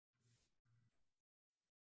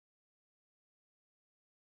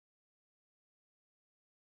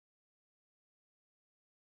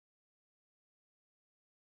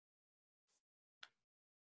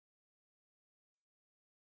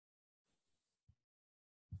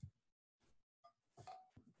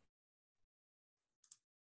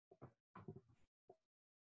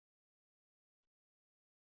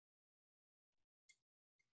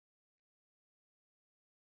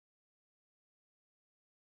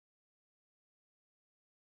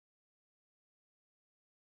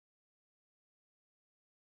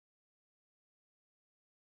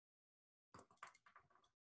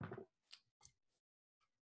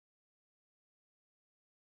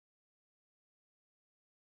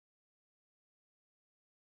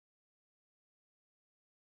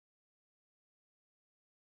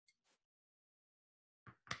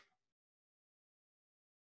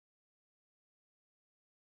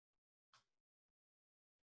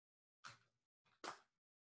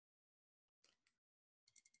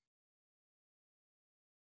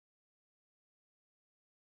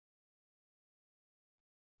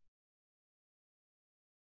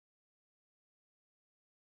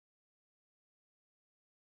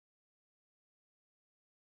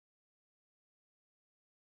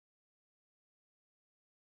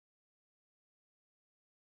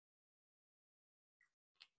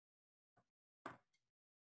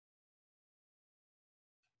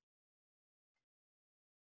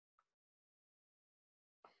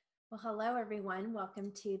Well, hello everyone.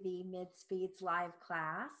 Welcome to the Midspeeds live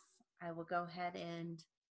class. I will go ahead and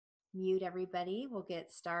mute everybody. We'll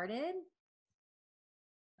get started.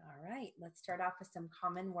 All right, let's start off with some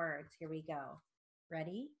common words. Here we go.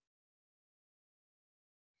 Ready?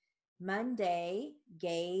 Monday,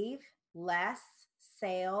 gave, less,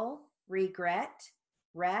 sale, regret,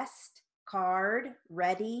 rest, card,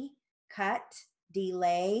 ready, cut,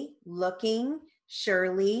 delay, looking,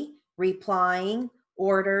 surely, replying,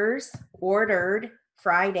 orders, ordered,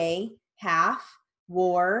 Friday, half,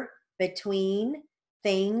 war, between,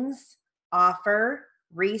 things, offer,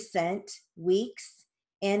 recent, weeks,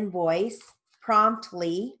 invoice,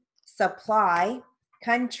 promptly, supply,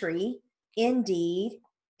 country, indeed,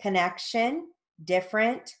 connection,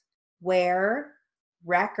 different, where,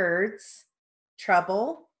 records,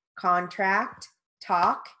 trouble, contract,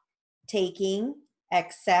 talk, taking,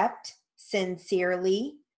 accept,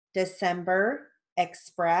 sincerely, December,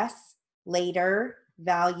 express, later,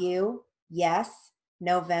 value, yes,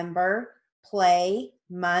 November, play,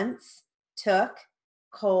 months, took,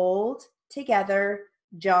 cold, together,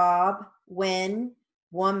 job, win,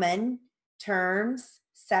 woman, terms,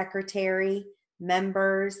 secretary,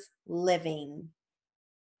 members, living.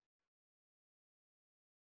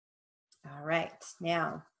 All right,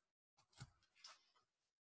 now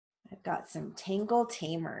I've got some Tangle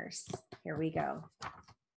Tamers. Here we go.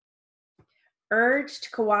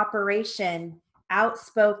 Urged cooperation,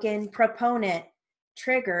 outspoken proponent,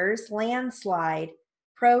 triggers landslide,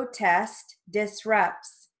 protest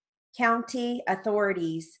disrupts, county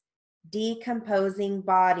authorities, decomposing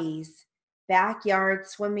bodies, backyard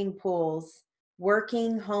swimming pools,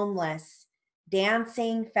 working homeless,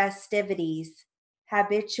 dancing festivities,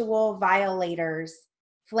 habitual violators,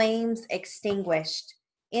 flames extinguished,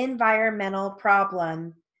 environmental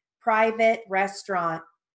problem, private restaurant,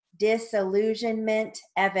 disillusionment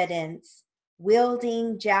evidence,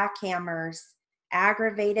 wielding jackhammers,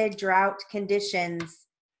 aggravated drought conditions,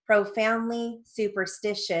 profoundly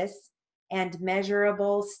superstitious, and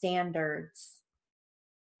measurable standards.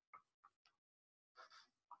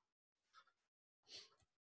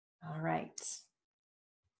 All right.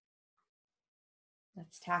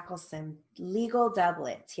 Let's tackle some legal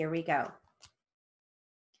doublets. Here we go.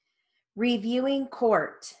 Reviewing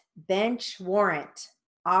court, bench warrant,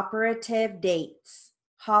 operative dates,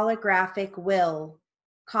 holographic will,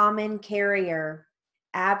 common carrier,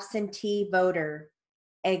 absentee voter,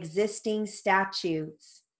 existing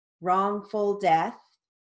statutes, wrongful death,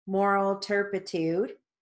 moral turpitude,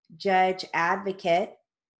 judge advocate,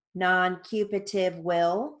 non-cupative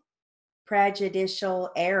will,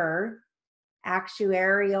 prejudicial error,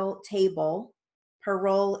 actuarial table,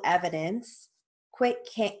 parole evidence, quit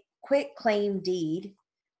claim deed,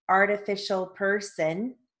 artificial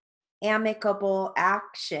person, amicable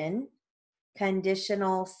action,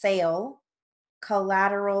 conditional sale,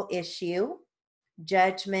 collateral issue,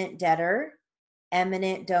 judgment debtor,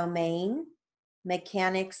 eminent domain,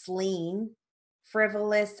 mechanics lien,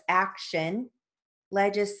 frivolous action,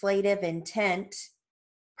 legislative intent,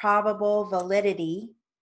 probable validity,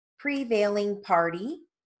 prevailing party,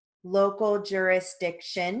 local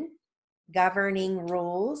jurisdiction, governing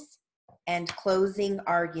rules, and closing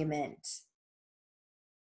argument.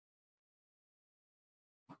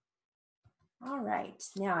 All right,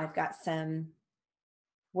 now I've got some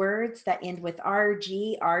words that end with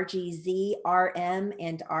RG, RGZ, RM,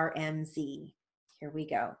 and RMZ. Here we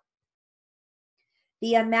go.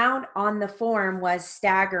 The amount on the form was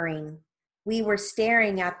staggering. We were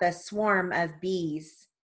staring at the swarm of bees.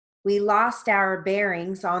 We lost our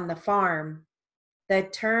bearings on the farm. The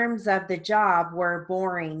terms of the job were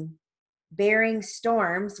boring. Bearing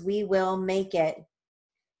storms, we will make it.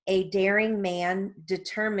 A daring man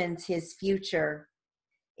determines his future.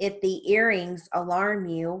 If the earrings alarm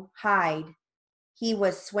you, hide. He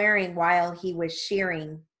was swearing while he was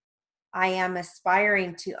shearing. I am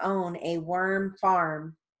aspiring to own a worm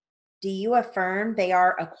farm. Do you affirm they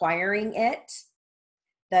are acquiring it?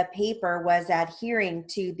 The paper was adhering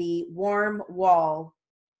to the warm wall.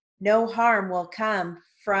 No harm will come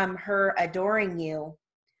from her adoring you.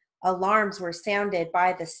 Alarms were sounded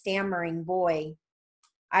by the stammering boy.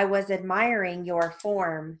 I was admiring your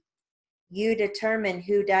form. You determine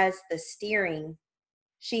who does the steering.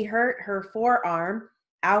 She hurt her forearm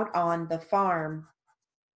out on the farm.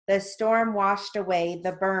 The storm washed away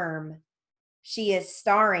the berm. She is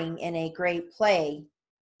starring in a great play.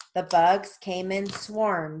 The bugs came in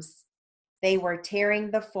swarms. They were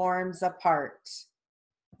tearing the forms apart.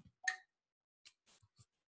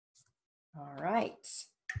 All right.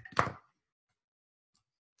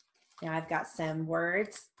 Now I've got some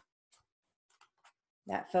words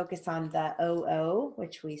That focus on the OO,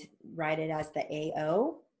 which we write it as the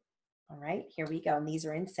AO. All right, here we go. And these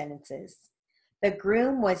are in sentences. The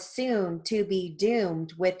groom was soon to be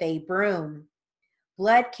doomed with a broom.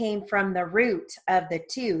 Blood came from the root of the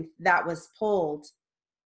tooth that was pulled.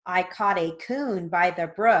 I caught a coon by the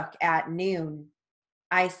brook at noon.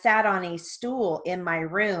 I sat on a stool in my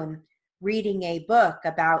room reading a book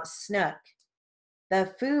about snook.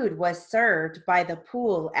 The food was served by the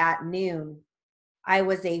pool at noon. I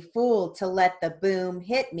was a fool to let the boom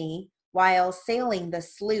hit me while sailing the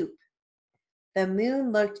sloop. The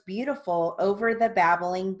moon looked beautiful over the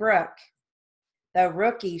babbling brook. The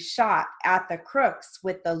rookie shot at the crooks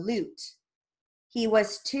with the lute. He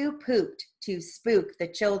was too pooped to spook the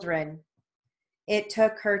children. It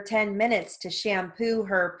took her 10 minutes to shampoo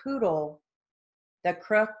her poodle. The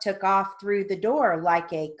crook took off through the door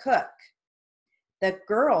like a cook. The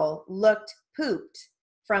girl looked pooped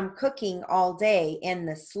from cooking all day in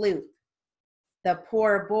the sloop. The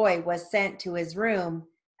poor boy was sent to his room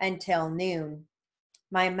until noon.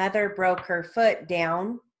 My mother broke her foot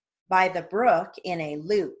down by the brook in a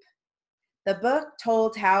loop. The book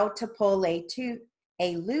told how to pull a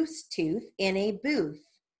loose tooth in a booth.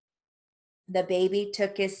 The baby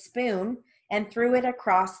took his spoon and threw it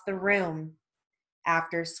across the room.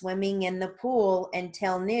 After swimming in the pool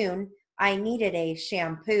until noon, I needed a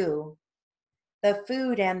shampoo. The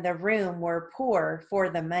food and the room were poor for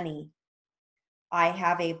the money. I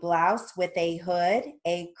have a blouse with a hood,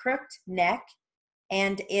 a crooked neck,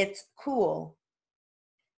 and it's cool.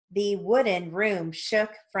 The wooden room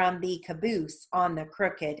shook from the caboose on the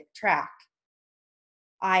crooked track.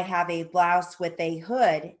 I have a blouse with a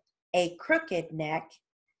hood, a crooked neck,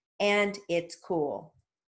 and it's cool.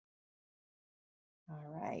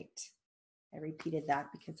 All right. I repeated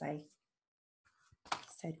that because I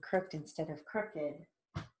said crooked instead of crooked.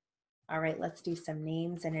 All right, let's do some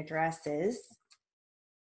names and addresses.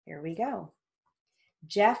 Here we go.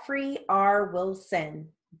 Jeffrey R. Wilson,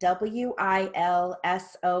 Wilson,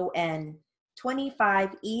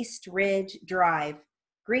 25 East Ridge Drive,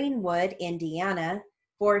 Greenwood, Indiana,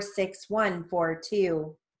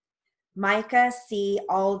 46142. Micah C.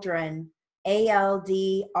 Aldrin,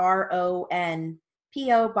 Aldron,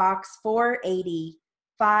 P.O. Box 480,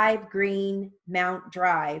 5 Green Mount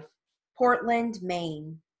Drive, Portland,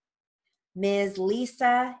 Maine. Ms.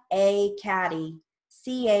 Lisa A. Caddy,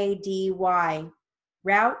 Cady,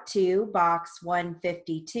 Route 2, Box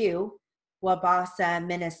 152, Wabasa,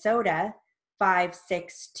 Minnesota,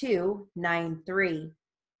 56293.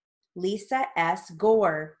 Lisa S.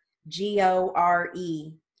 Gore,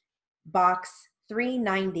 Gore, Box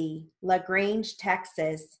 390, LaGrange,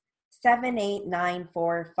 Texas,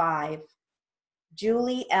 78945.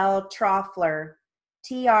 Julie L. Trauffler,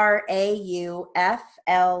 Traufler,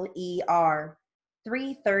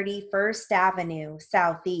 330 First Avenue,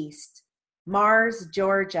 Southeast, Mars,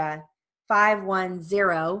 Georgia,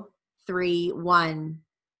 51031.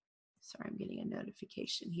 Sorry, I'm getting a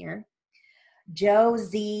notification here. Joe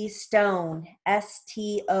Z. Stone,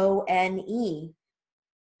 Stone,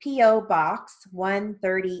 P.O. Box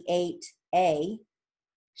 138A,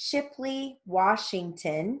 Shipley,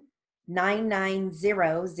 Washington,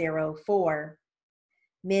 99004.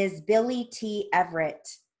 Ms. Billy T. Everett,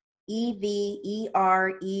 Everett,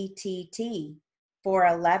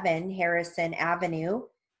 411 Harrison Avenue,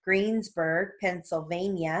 Greensburg,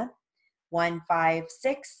 Pennsylvania,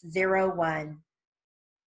 15601.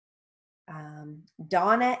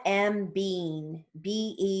 Donna M. Bean,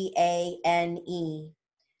 Beane,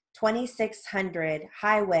 2600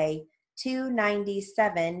 Highway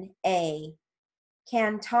 297A,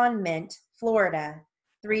 Cantonment, Florida,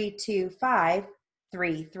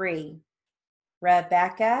 32533.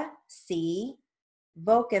 Rebecca C.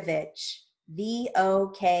 Vokovich,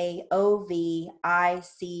 Vokovich,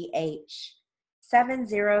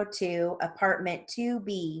 702 Apartment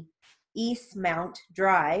 2B, Eastmount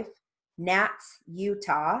Drive, Nats,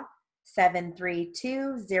 Utah,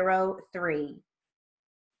 73203.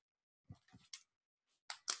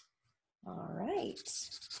 All right.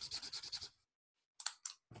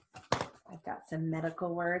 I've got some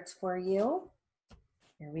medical words for you.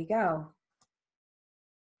 Here we go.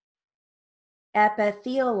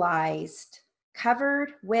 Epithelialized,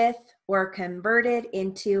 covered with or converted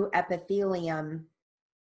into epithelium.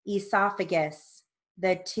 Esophagus,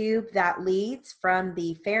 the tube that leads from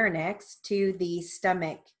the pharynx to the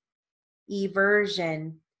stomach.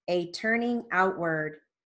 Eversion, a turning outward.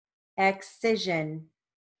 Excision,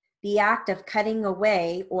 the act of cutting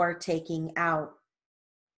away or taking out.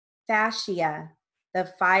 Fascia, the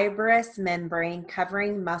fibrous membrane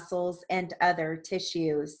covering muscles and other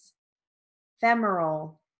tissues.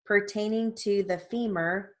 femoral, pertaining to the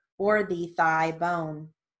femur or the thigh bone.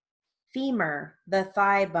 Femur, the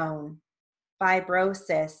thigh bone.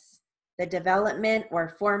 Fibrosis, the development or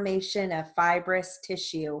formation of fibrous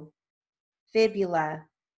tissue. Fibula,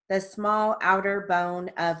 the small outer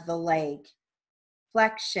bone of the leg.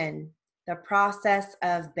 Flexion, the process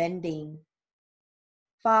of bending.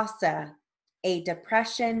 Fossa, a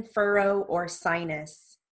depression, furrow, or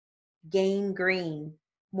sinus. Gangrene,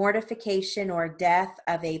 mortification or death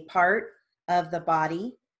of a part of the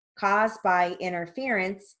body caused by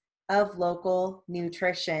interference of local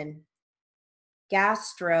nutrition.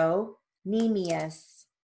 Gastrocnemius,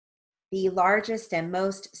 the largest and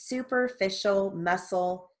most superficial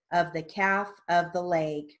muscle of the calf of the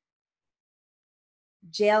leg.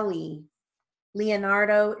 Jelly,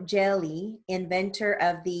 Leonardo Gelli, inventor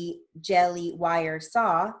of the jelly wire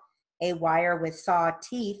saw, a wire with saw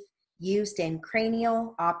teeth used in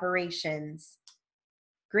cranial operations.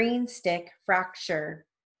 Green stick fracture,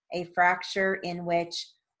 a fracture in which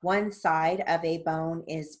one side of a bone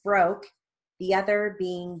is broke, the other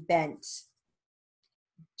being bent.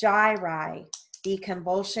 Gyri, the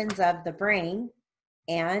convulsions of the brain,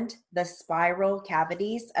 and the spiral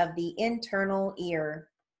cavities of the internal ear.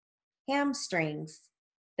 Hamstrings,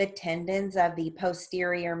 the tendons of the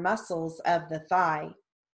posterior muscles of the thigh.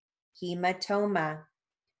 Hematoma,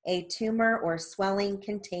 a tumor or swelling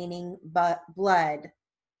containing blood.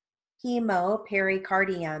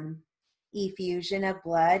 Hemopericardium, effusion of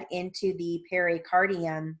blood into the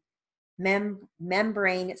pericardium,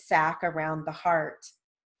 membrane sac around the heart.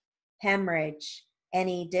 Hemorrhage,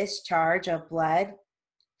 any discharge of blood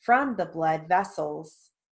from the blood vessels.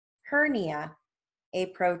 Hernia, a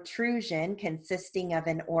protrusion consisting of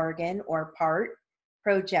an organ or part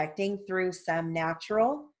projecting through some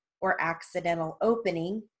natural or accidental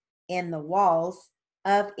opening in the walls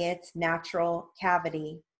of its natural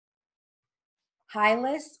cavity.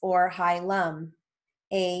 Hilus or hilum,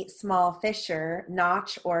 a small fissure,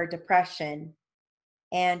 notch, or depression.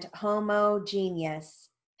 And homogeneous,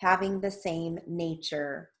 having the same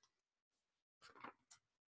nature.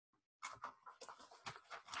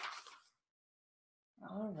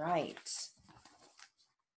 All right.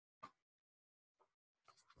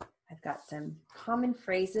 I've got some common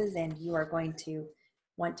phrases, and you are going to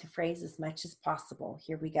want to phrase as much as possible.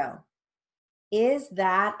 Here we go. Is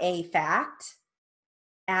that a fact?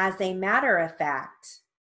 As a matter of fact.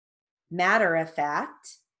 Matter of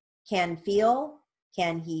fact. Can feel.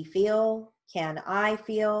 Can he feel? Can I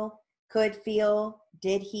feel? Could feel.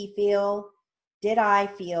 Did he feel? Did I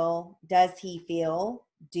feel? Does he feel?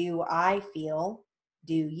 Do I feel?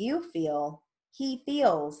 Do you feel? He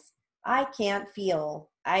feels. I can't feel.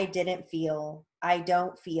 I didn't feel. I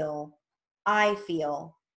don't feel. I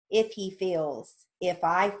feel. If he feels. If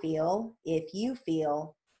I feel. If you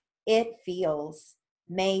feel. It feels.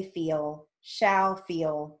 May feel. Shall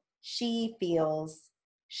feel. She feels.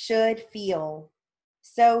 Should feel.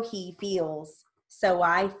 So he feels. So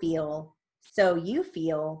I feel. So you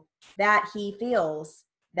feel. That he feels.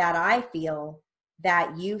 That I feel.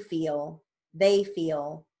 That you feel. They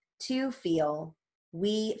feel. To feel.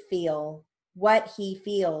 We feel. What he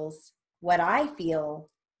feels. What I feel.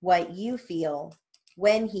 What you feel.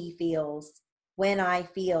 When he feels. When I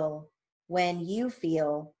feel. When you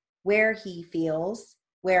feel. Where he feels.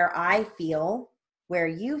 Where I feel. Where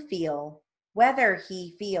you feel. Whether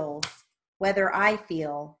he feels. Whether I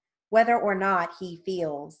feel. Whether or not he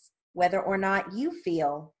feels. Whether or not you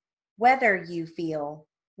feel. Whether you feel.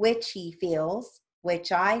 Which he feels.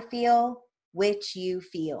 Which I feel. Which you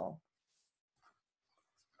feel.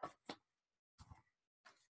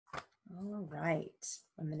 All right.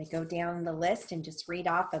 I'm going to go down the list and just read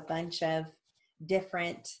off a bunch of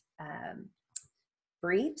different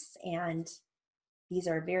briefs. And these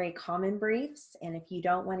are very common briefs. And if you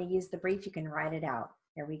don't want to use the brief, you can write it out.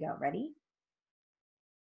 Here we go. Ready?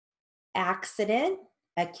 Accident,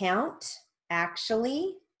 account,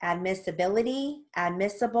 actually, admissibility,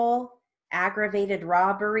 admissible, aggravated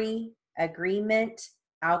robbery, agreement,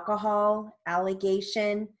 alcohol,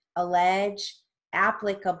 allegation, allege,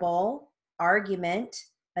 applicable, argument,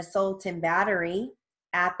 assault and battery,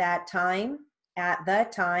 at that time, at the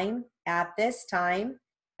time, at this time,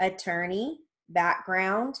 attorney,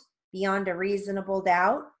 background, beyond a reasonable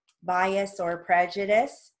doubt, bias or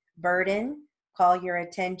prejudice, burden, call your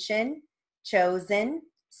attention, chosen,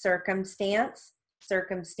 circumstance,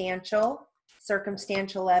 circumstantial,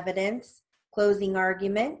 circumstantial evidence, closing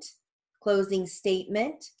argument, closing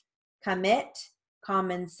statement, commit,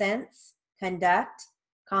 common sense, conduct,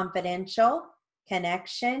 confidential,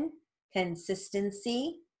 connection,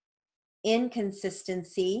 consistency,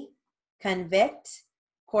 inconsistency, convict,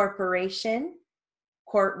 corporation,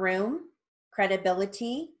 courtroom,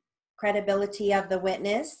 credibility, credibility of the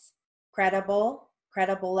witness, credible,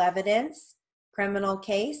 credible evidence, criminal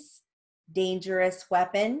case, dangerous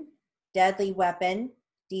weapon, deadly weapon,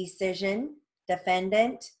 decision,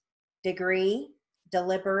 defendant, degree,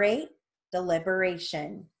 deliberate,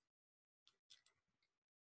 deliberation.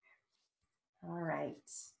 All right.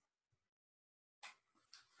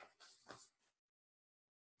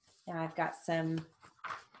 Now I've got some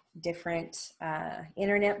different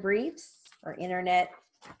internet briefs, or internet,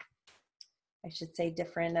 I should say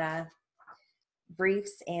different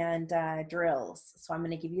briefs and drills. So I'm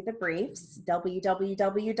going to give you the briefs.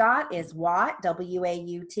 www is WAUT,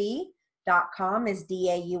 W-A-U-T.com is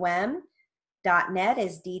D-A-U-M. .net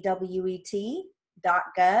is D-W-E-T.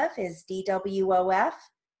 .gov is D-W-O-F.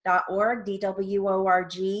 .org,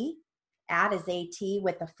 D-W-O-R-G. @ is A-T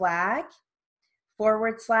with a flag.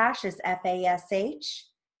 / is F-A-S-H.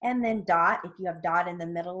 And then dot, if you have dot in the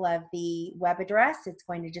middle of the web address, it's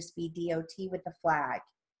going to just be D-O-T with a flag.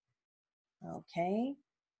 Okay.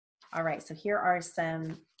 All right, so here are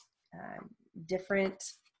some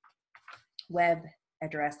different web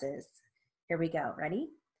addresses. Here we go. Ready?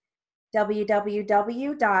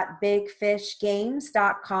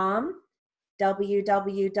 www.bigfishgames.com,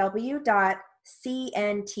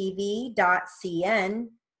 www.cntv.cn,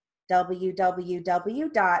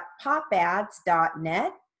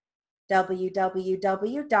 www.popads.net,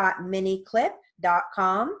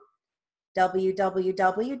 www.miniclip.com,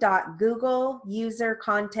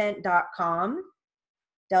 www.googleusercontent.com,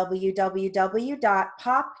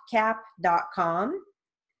 www.popcap.com,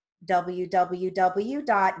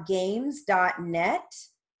 www.games.net,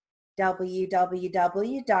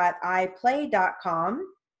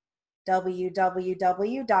 www.iplay.com,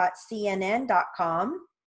 www.cnn.com,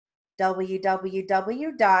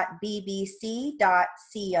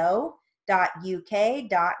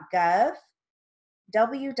 www.bbc.co.uk.gov,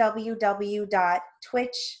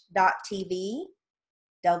 www.twitch.tv,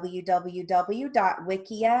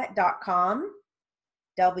 www.wikia.com,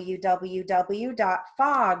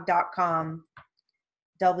 www.fog.com,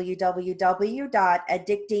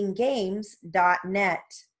 www.addictinggames.net,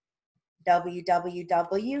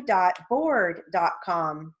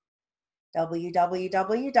 www.board.com,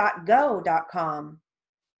 www.go.com,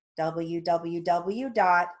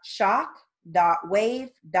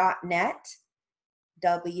 www.shock.wave.net,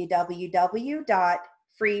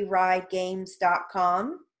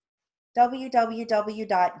 www.freeridegames.com,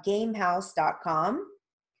 www.gamehouse.com,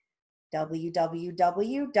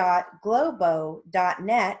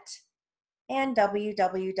 www.globo.net, and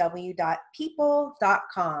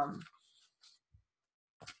www.people.com.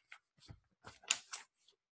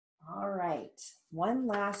 All right, one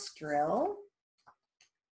last drill.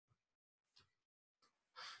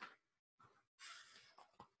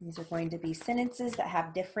 These are going to be sentences that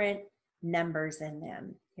have different numbers in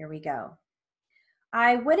them. Here we go.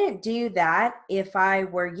 I wouldn't do that if I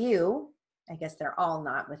were you. I guess they're all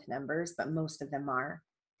not with numbers, but most of them are.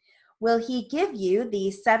 Will he give you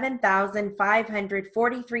the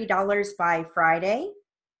 $7,543 by Friday?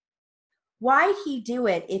 Why'd he do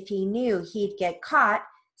it if he knew he'd get caught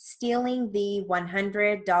stealing the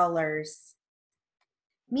 $100?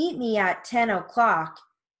 Meet me at 10 o'clock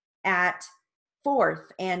at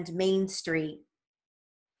 4th and Main Street.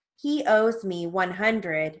 He owes me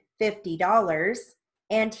 $150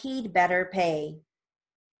 and he'd better pay.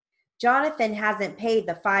 Jonathan hasn't paid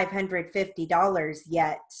the $550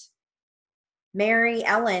 yet. Mary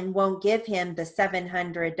Ellen won't give him the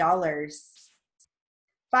 $700.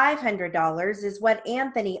 $500 is what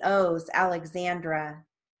Anthony owes Alexandra.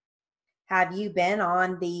 Have you been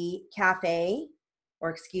on the cafe, or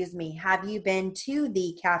excuse me, have you been to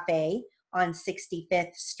the cafe on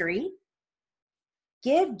 65th Street?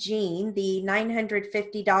 Give Jean the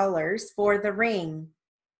 $950 for the ring.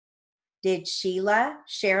 Did Sheila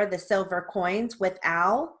share the silver coins with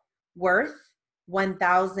Al, worth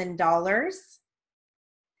 $1,000?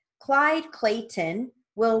 Clyde Clayton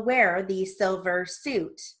will wear the silver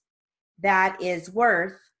suit. That is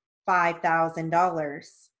worth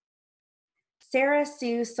 $5,000. Sarah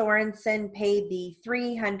Sue Sorensen paid the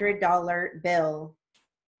 $300 bill.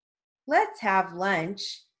 Let's have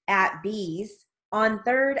lunch at B's on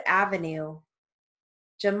 3rd Avenue.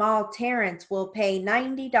 Jamal Terrence will pay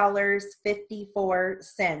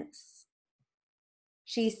 $90.54.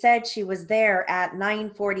 She said she was there at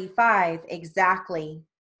 9:45 exactly.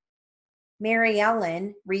 Mary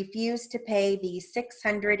Ellen refused to pay the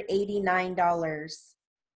 $689.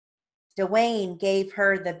 Dwayne gave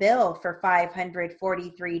her the bill for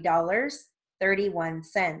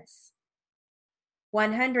 $543.31.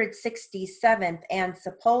 167th and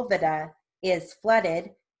Sepulveda is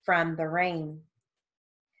flooded from the rain.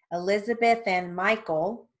 Elizabeth and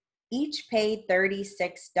Michael each paid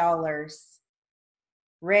 $36.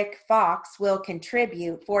 Rick Fox will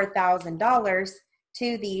contribute $4,000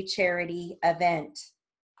 to the charity event.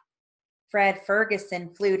 Fred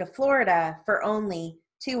Ferguson flew to Florida for only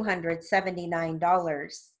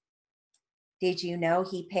 $279. Did you know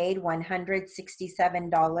he paid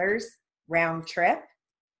 $167 round trip?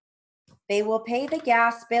 They will pay the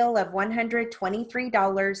gas bill of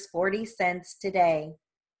 $123.40 today.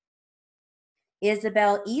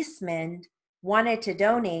 Isabel Eastman wanted to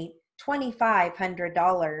donate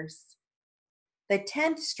 $2,500. The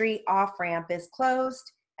 10th Street off-ramp is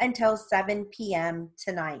closed until 7 p.m.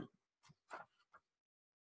 tonight.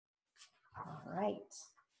 All right.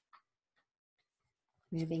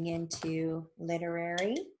 Moving into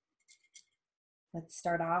literary. Let's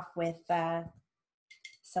start off with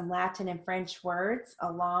some Latin and French words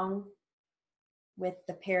along with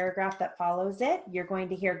the paragraph that follows it. You're going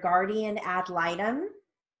to hear guardian ad litem,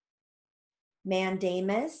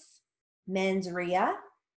 mandamus, mens rea,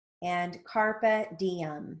 and carpe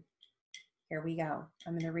diem. Here we go.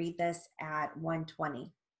 I'm going to read this at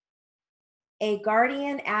 1:20. A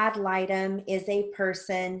guardian ad litem is a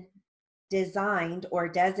person designed or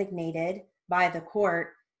designated by the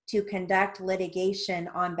court to conduct litigation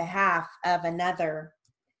on behalf of another.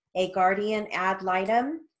 A guardian ad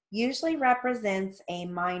litem usually represents a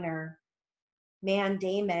minor.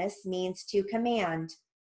 Mandamus means to command.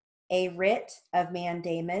 A writ of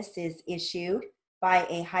mandamus is issued by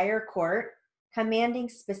a higher court, commanding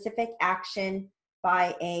specific action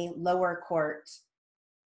by a lower court.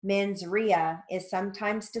 Mens rea is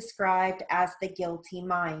sometimes described as the guilty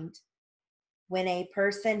mind. When a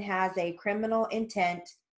person has a criminal intent,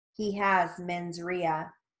 he has mens rea.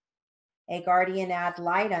 A guardian ad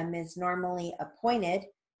litem is normally appointed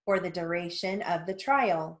for the duration of the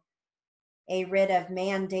trial. A writ of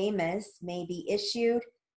mandamus may be issued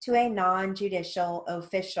to a non-judicial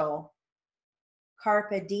official.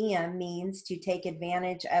 Carpe diem means to take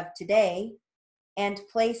advantage of today and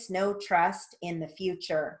place no trust in the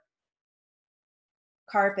future.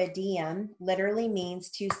 Carpe diem literally means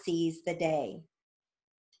to seize the day.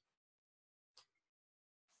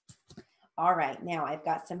 All right, now I've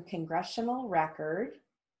got some congressional record.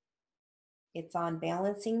 It's on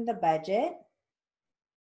balancing the budget.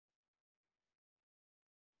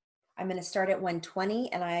 I'm going to start at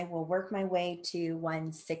 120 and I will work my way to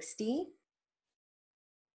 160.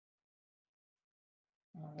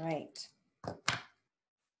 All right,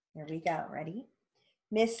 here we go. Ready?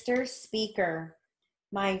 Mr. Speaker,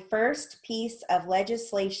 my first piece of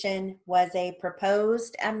legislation was a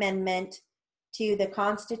proposed amendment to the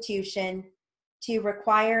Constitution to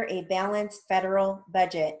require a balanced federal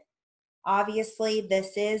budget. Obviously,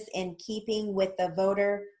 this is in keeping with the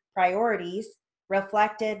voter priorities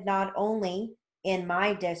reflected not only in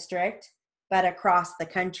my district, but across the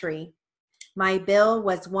country. My bill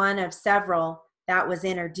was one of several that was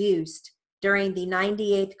introduced during the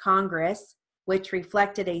 98th Congress, which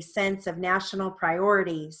reflected a sense of national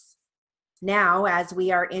priorities. Now, as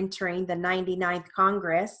we are entering the 99th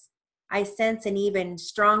Congress, I sense an even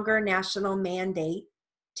stronger national mandate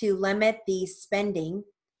to limit the spending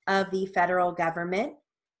of the federal government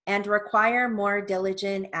and require more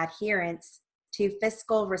diligent adherence to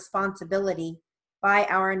fiscal responsibility by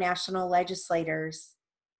our national legislators.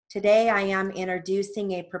 Today, I am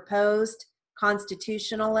introducing a proposed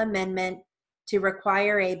constitutional amendment to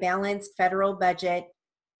require a balanced federal budget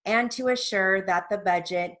and to assure that the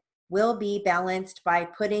budget will be balanced by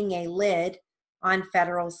putting a lid on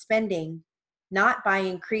federal spending, not by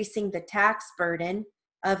increasing the tax burden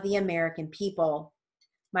of the American people.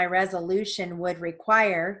 My resolution would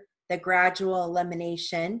require the gradual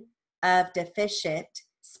elimination of deficit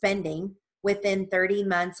spending within 30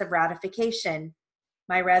 months of ratification.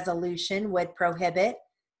 My resolution would prohibit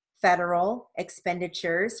federal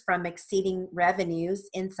expenditures from exceeding revenues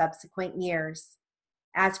in subsequent years.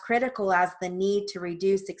 As critical as the need to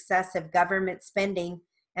reduce excessive government spending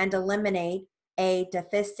and eliminate a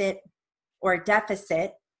deficit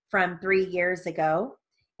from 3 years ago,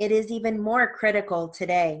 it is even more critical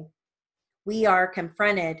today. We are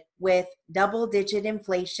confronted with double-digit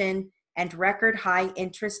inflation and record high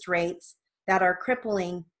interest rates that are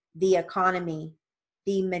crippling the economy.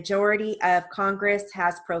 The majority of Congress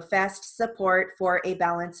has professed support for a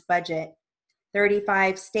balanced budget.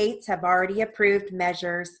 35 states have already approved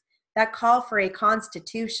measures that call for a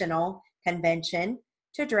constitutional convention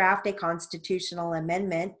to draft a constitutional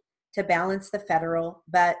amendment to balance the federal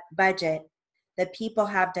budget. The people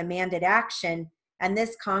have demanded action, and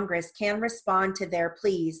this Congress can respond to their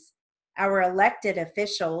pleas. Our elected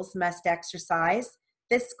officials must exercise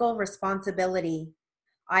fiscal responsibility.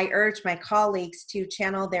 I urge my colleagues to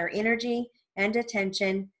channel their energy and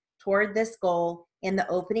attention toward this goal in the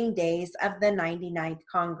opening days of the 99th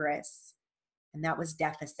Congress. And that was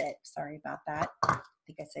deficit. Sorry about that. I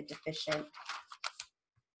think I said deficient.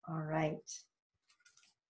 All right.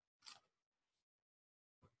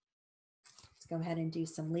 Let's go ahead and do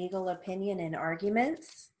some legal opinion and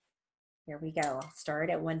arguments. Here we go. I'll start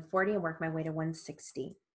at 140 and work my way to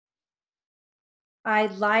 160.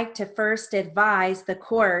 I'd like to first advise the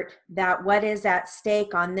court that what is at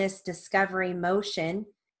stake on this discovery motion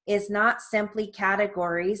is not simply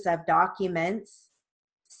categories of documents,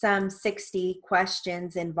 some 60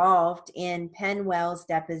 questions involved in Penwell's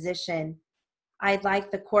deposition. I'd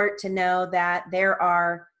like the court to know that there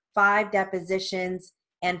are 5 depositions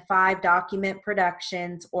and 5 document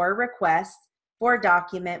productions or requests for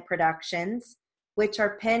document productions, which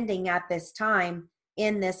are pending at this time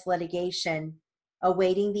in this litigation,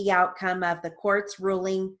 awaiting the outcome of the court's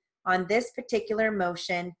ruling on this particular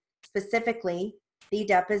motion, specifically the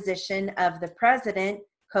deposition of the president,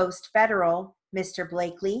 Coast Federal, Mr.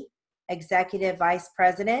 Blakely, executive vice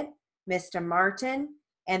president, Mr. Martin,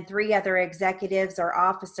 and 3 other executives or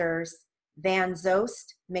officers, Van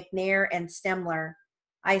Zost, McNair, and Stemler.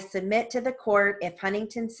 I submit to the court if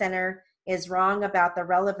Huntington Center is wrong about the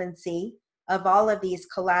relevancy of all of these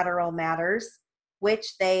collateral matters,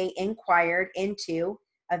 which they inquired into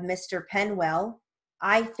of Mr. Penwell.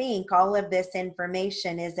 I think all of this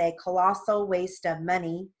information is a colossal waste of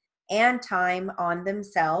money and time on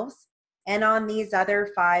themselves and on these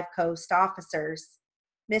other 5 Coast officers.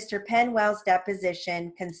 Mr. Penwell's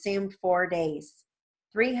deposition consumed 4 days.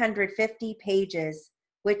 350 pages,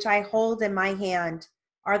 which I hold in my hand,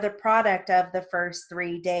 are the product of the first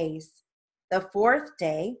 3 days. The 4th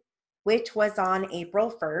day, which was on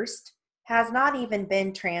April 1st, has not even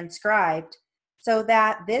been transcribed, so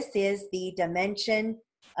that this is the dimension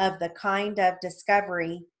of the kind of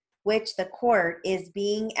discovery which the court is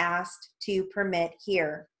being asked to permit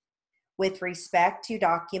here. With respect to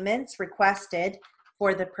documents requested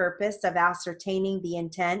for the purpose of ascertaining the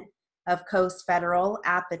intent of Coast Federal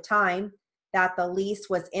at the time that the lease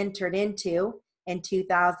was entered into in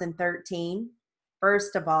 2013,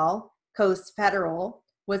 first of all, Coast Federal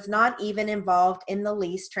was not even involved in the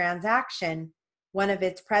lease transaction. One of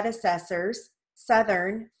its predecessors,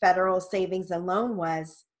 Southern Federal Savings and Loan,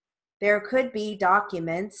 was. There could be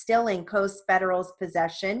documents still in Coast Federal's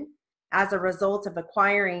possession as a result of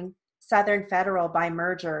acquiring Southern Federal by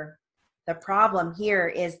merger. The problem here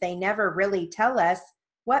is they never really tell us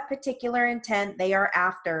what particular intent they are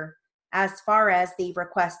after as far as the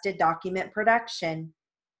requested document production.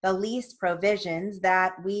 The lease provisions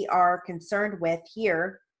that we are concerned with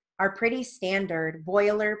here are pretty standard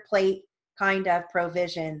boilerplate kind of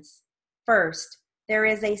provisions. First, there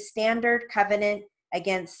is a standard covenant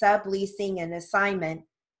against subleasing and assignment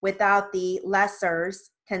without the lessor's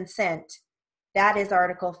consent. That is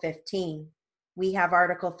Article 15. We have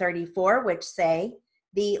Article 34, which say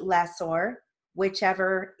the lessor,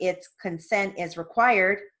 whichever its consent is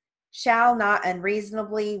required, shall not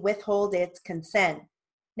unreasonably withhold its consent.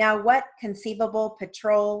 Now, what conceivable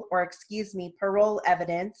parole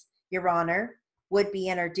evidence, Your Honor, would be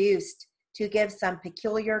introduced to give some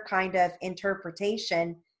peculiar kind of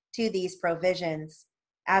interpretation to these provisions?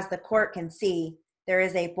 As the court can see, there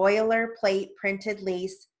is a boilerplate printed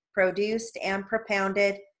lease produced and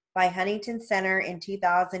propounded by Huntington Center in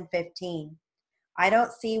 2015. I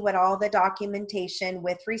don't see what all the documentation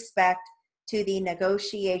with respect to the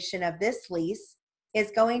negotiation of this lease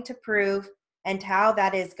is going to prove and how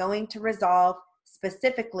that is going to resolve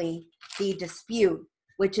specifically the dispute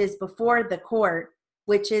which is before the court,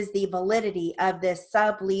 which is the validity of this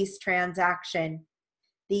sublease transaction.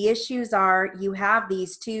 The issues are you have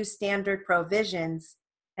these 2 standard provisions,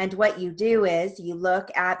 and what you do is you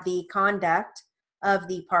look at the conduct of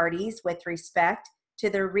the parties with respect to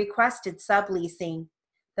the requested subleasing.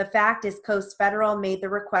 The fact is Coast Federal made the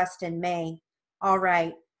request in May. All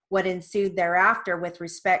right, what ensued thereafter with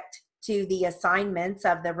respect to the assignments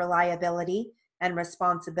of the reliability and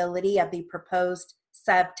responsibility of the proposed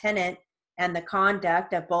subtenant and the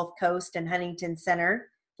conduct of both Coast and Huntington Center,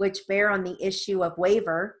 which bear on the issue of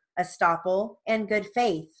waiver, estoppel, and good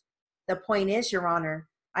faith. The point is, Your Honor,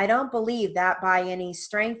 I don't believe that by any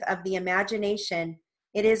strength of the imagination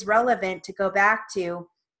it is relevant to go back to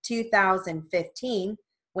 2015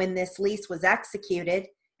 when this lease was executed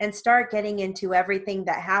and start getting into everything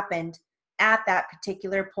that happened at that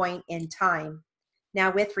particular point in time.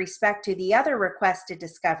 Now, with respect to the other requested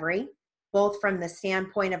discovery, both from the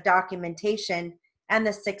standpoint of documentation and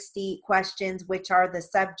the 60 questions which are the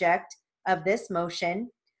subject of this motion.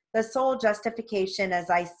 The sole justification, as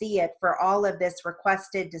I see it, for all of this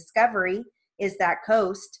requested discovery is that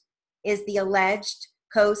the alleged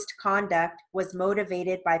Coast conduct was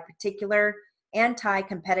motivated by particular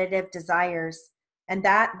anti-competitive desires, and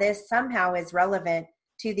that this somehow is relevant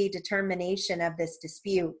to the determination of this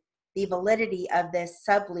dispute, the validity of this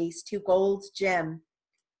sublease to Gold's Gym.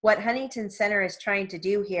 What Huntington Center is trying to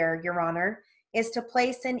do here, Your Honor, is to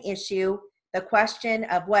place in issue the question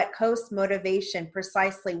of what Coast's motivation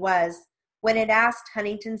precisely was when it asked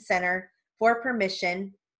Huntington Center for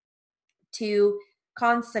permission to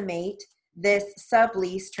consummate this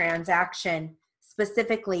sublease transaction.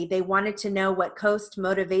 Specifically, they wanted to know what Coast's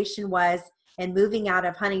motivation was in moving out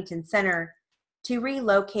of Huntington Center to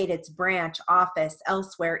relocate its branch office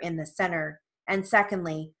elsewhere in the center. And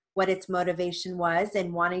secondly, what its motivation was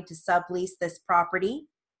in wanting to sublease this property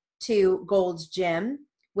to Gold's Gym,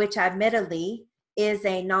 which admittedly is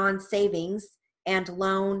a non-savings and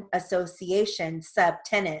loan association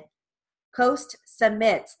subtenant. Coast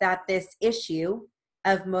submits that this issue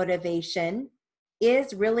of motivation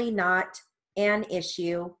is really not an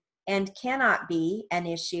issue and cannot be an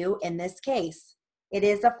issue in this case. It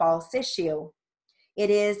is a false issue. It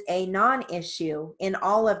is a non-issue in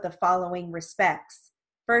all of the following respects.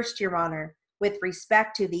 First, Your Honor, with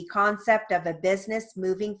respect to the concept of a business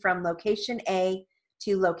moving from location A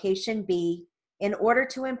to location B in order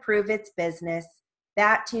to improve its business,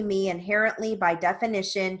 that to me inherently by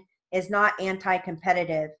definition is not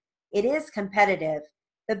anti-competitive. It is competitive.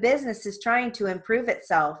 The business is trying to improve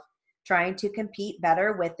itself, trying to compete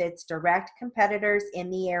better with its direct competitors in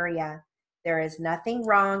the area. There is nothing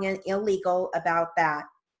wrong and illegal about that.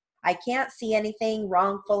 I can't see anything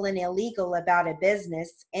wrongful and illegal about a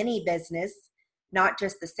business, any business, not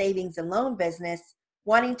just the savings and loan business,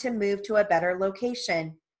 wanting to move to a better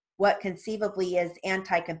location. What conceivably is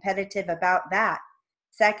anti-competitive about that?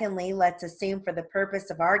 Secondly, let's assume for the purpose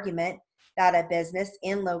of argument that a business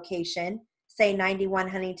in location, say 91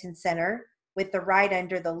 Huntington Center, with the right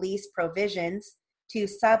under the lease provisions to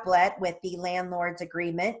sublet with the landlord's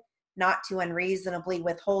agreement not to unreasonably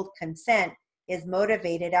withhold consent, is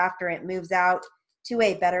motivated after it moves out to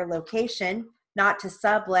a better location, not to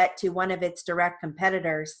sublet to one of its direct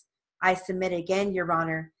competitors. I submit again, Your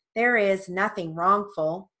Honor, there is nothing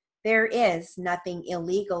wrongful. There is nothing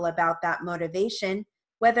illegal about that motivation,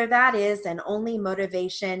 whether that is an only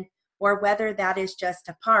motivation or whether that is just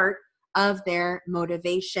a part of their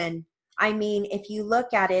motivation. I mean, if you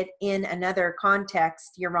look at it in another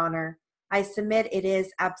context, Your Honor, I submit it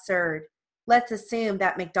is absurd. Let's assume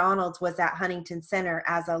that McDonald's was at Huntington Center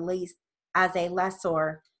as a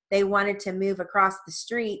lessor. They wanted to move across the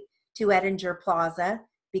street to Edinger Plaza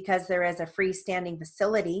because there is a freestanding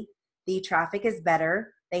facility. The traffic is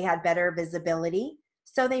better. They had better visibility.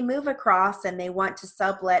 So they move across and they want to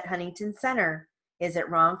sublet Huntington Center. Is it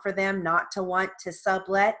wrong for them not to want to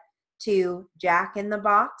sublet to Jack in the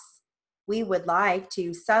Box? We would like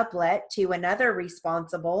to sublet to another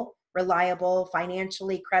responsible, reliable,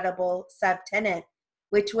 financially credible subtenant,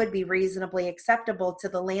 which would be reasonably acceptable to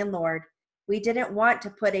the landlord. We didn't want to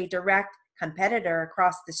put a direct competitor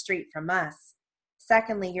across the street from us.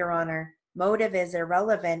 Secondly, Your Honor, motive is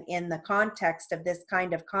irrelevant in the context of this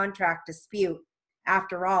kind of contract dispute.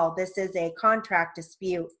 After all, this is a contract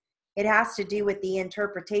dispute. It has to do with the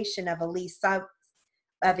interpretation of a lease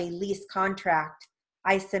contract.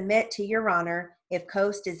 I submit to Your Honor, if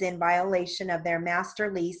Coast is in violation of their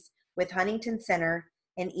master lease with Huntington Center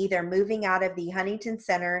in either moving out of the Huntington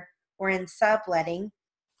Center or in subletting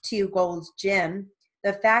to Gold's Gym,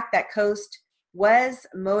 the fact that Coast was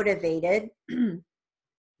motivated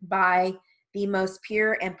by the most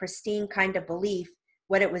pure and pristine kind of belief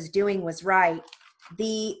what it was doing was right,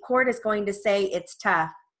 the court is going to say it's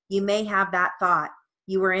tough. You may have that thought.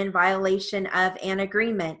 You were in violation of an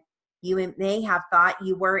agreement. You may have thought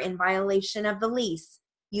you were in violation of the lease.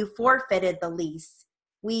 You forfeited the lease.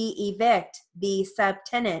 We evict the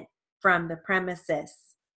subtenant from the premises.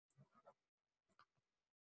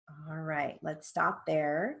 All right, let's stop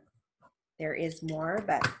there. There is more,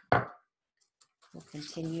 but we'll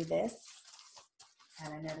continue this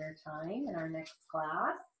at another time in our next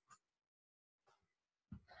class.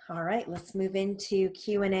 All right, let's move into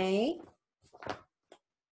Q&A.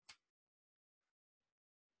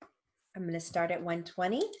 I'm going to start at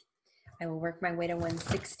 120. I will work my way to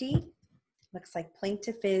 160. Looks like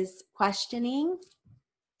plaintiff is questioning.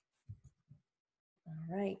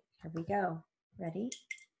 All right, here we go. Ready?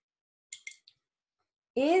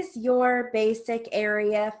 Is your basic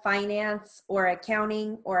area finance or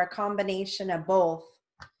accounting or a combination of both?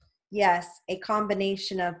 Yes, a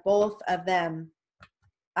combination of both of them.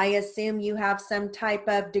 I assume you have some type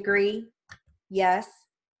of degree? Yes.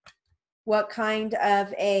 What kind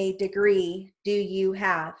of a degree do you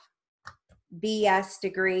have? BS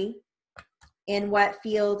degree. In what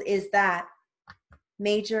field is that?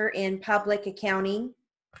 Major in public accounting.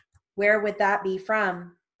 Where would that be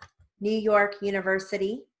from? New York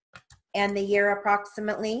University. And the year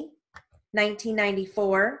approximately?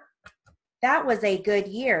 1994. That was a good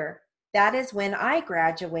year. That is when I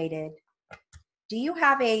graduated. Do you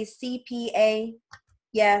have a CPA?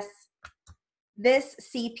 Yes. This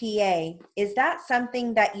CPA, is that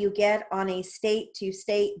something that you get on a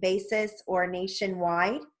state-to-state basis or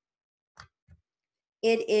nationwide?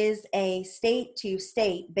 It is a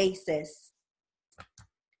state-to-state basis.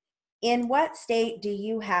 In what state do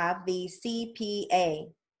you have the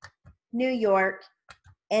CPA? New York.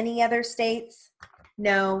 Any other states?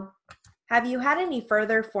 No. Have you had any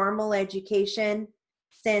further formal education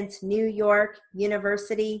since New York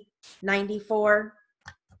University, 94?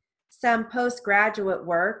 Some postgraduate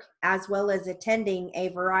work, as well as attending a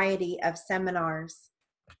variety of seminars.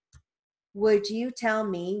 Would you tell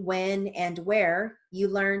me when and where you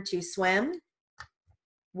learned to swim?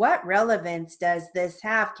 What relevance does this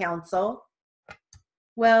have, counsel?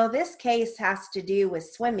 Well, this case has to do with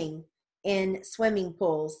swimming in swimming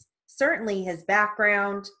pools. Certainly his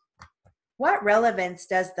background. What relevance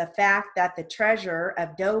does the fact that the treasurer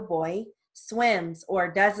of Doughboy swims or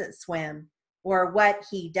doesn't swim, or what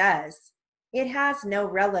he does? It has no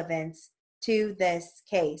relevance to this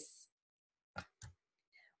case.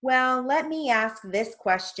 Well, let me ask this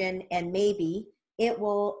question and maybe it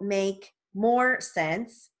will make more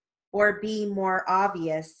sense or be more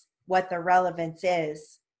obvious what the relevance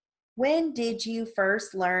is. When did you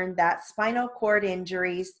first learn that spinal cord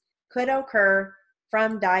injuries could occur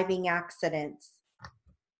from diving accidents?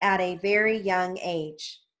 At a very young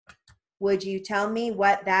age. Would you tell me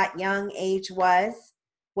what that young age was?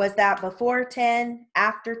 Was that before 10,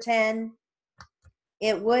 after 10?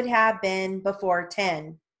 It would have been before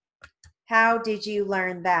 10. How did you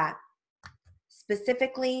learn that?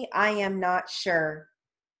 Specifically, I am not sure.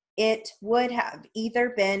 It would have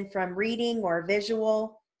either been from reading or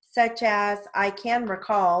visual, such as I can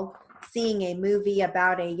recall seeing a movie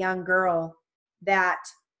about a young girl that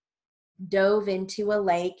dove into a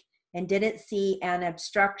lake and didn't see an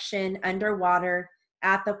obstruction underwater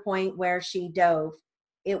at the point where she dove.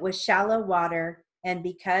 It was shallow water, and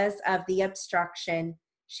because of the obstruction,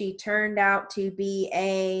 she turned out to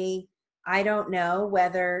be I don't know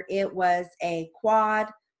whether it was a quad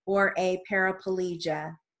or a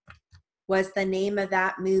paraplegia. Was the name of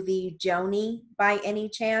that movie Joni by any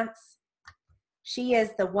chance? She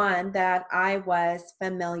is the one that I was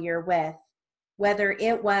familiar with. Whether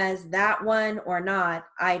it was that one or not,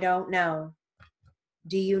 I don't know.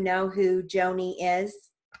 Do you know who Joni is?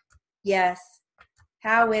 Yes.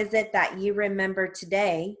 How is it that you remember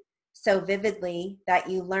today so vividly that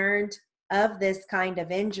you learned of this kind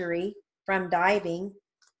of injury from diving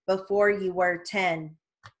before you were 10?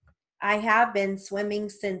 I have been swimming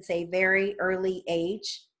since a very early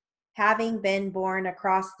age. Having been born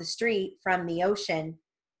across the street from the ocean,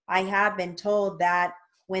 I have been told that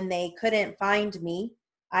when they couldn't find me,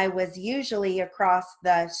 I was usually across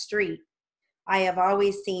the street. I have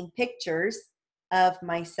always seen pictures of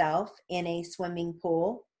myself in a swimming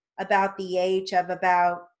pool about the age of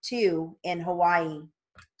about 2 in Hawaii.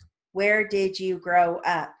 Where did you grow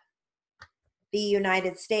up? The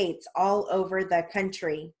United States, all over the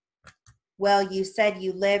country. Well, you said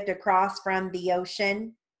you lived across from the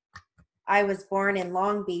ocean. I was born in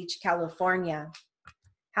Long Beach, California.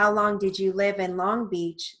 How long did you live in Long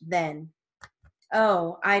Beach then?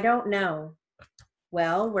 Oh, I don't know.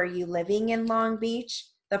 Well, were you living in Long Beach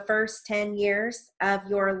the first 10 years of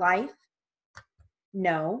your life?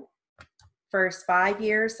 No. First 5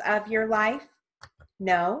 years of your life?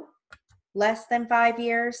 No. Less than 5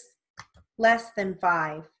 years? Less than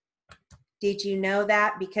 5. Did you know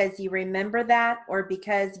that because you remember that or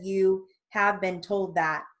because you have been told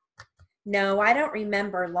that? No, I don't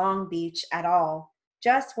remember Long Beach at all.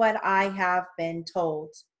 Just what I have been told.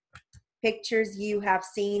 Pictures you have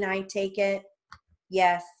seen, I take it?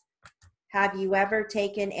 Yes. Have you ever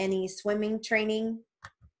taken any swimming training?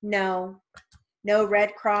 No. No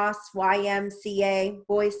Red Cross, YMCA,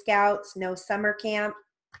 Boy Scouts, no summer camp?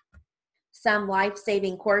 Some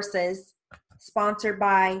life-saving courses sponsored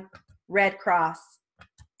by Red Cross.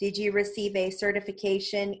 Did you receive a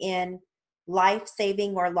certification in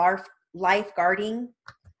life-saving or lifeguarding?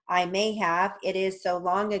 I may have. It is so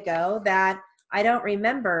long ago that I don't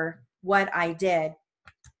remember what I did.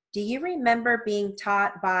 Do you remember being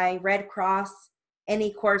taught by Red Cross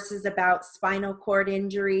any courses about spinal cord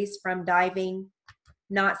injuries from diving?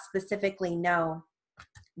 Not specifically, no.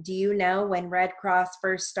 Do you know when Red Cross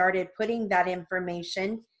first started putting that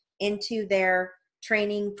information into their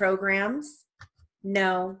training programs?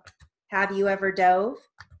 No. Have you ever dove?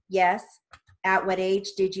 Yes. At what age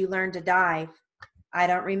did you learn to dive? I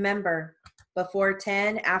don't remember. Before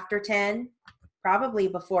 10, after 10? Probably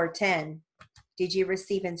before 10. Did you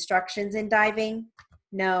receive instructions in diving?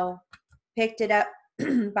 No. Picked it up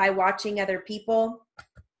by watching other people?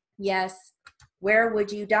 Yes. Where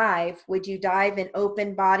would you dive? Would you dive in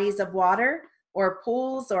open bodies of water or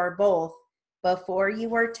pools or both? Before you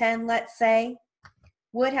were 10, let's say?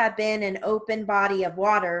 Would have been an open body of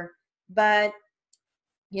water, but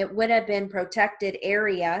it would have been protected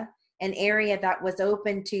area, an area that was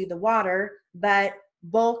open to the water, but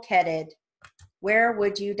bulkheaded. Where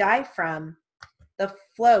would you dive from? The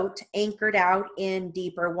float anchored out in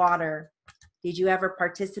deeper water. Did you ever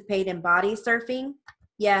participate in body surfing?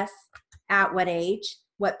 Yes. At what age?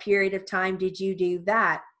 What period of time did you do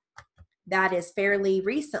that? That is fairly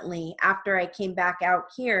recently, after I came back out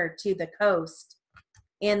here to the coast.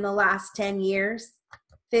 In the last 10 years,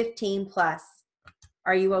 15 plus.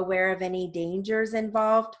 Are you aware of any dangers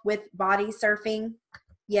involved with body surfing?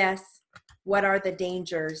 Yes. What are the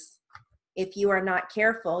dangers? If you are not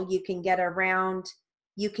careful, you can get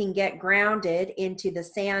grounded into the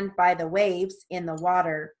sand by the waves in the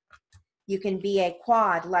water. You can be a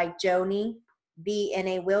quad like Joni, be in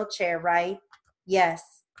a wheelchair, right?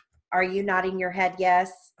 Yes. Are you nodding your head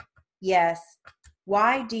yes? Yes.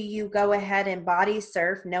 Why do you go ahead and body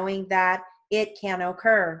surf knowing that it can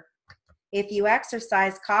occur? If you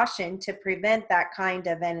exercise caution to prevent that kind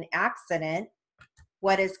of an accident,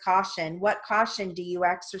 what is caution? What caution do you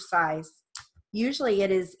exercise? Usually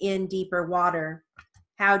it is in deeper water.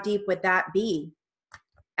 How deep would that be?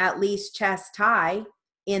 At least chest high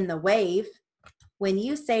in the wave. When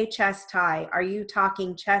you say chest high, are you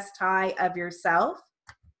talking chest high of yourself?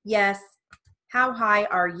 Yes. How high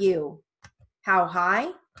are you? How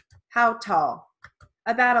high? How tall?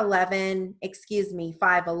 About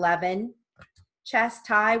 5'11". Chest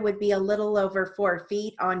high would be a little over 4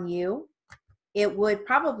 feet on you. It would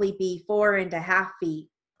probably be 4.5 feet.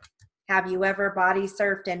 Have you ever body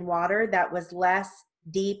surfed in water that was less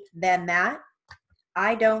deep than that?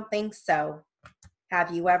 I don't think so.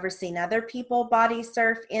 Have you ever seen other people body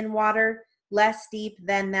surf in water less deep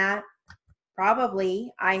than that?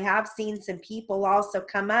 Probably. I have seen some people also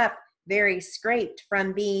come up very scraped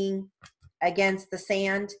from being against the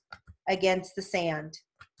sand.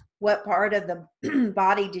 What part of the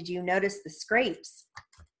body did you notice the scrapes?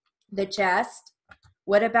 The chest?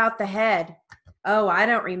 What about the head? Oh, I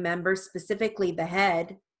don't remember specifically the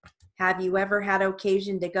head. Have you ever had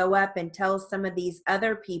occasion to go up and tell some of these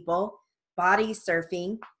other people body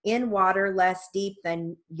surfing in water less deep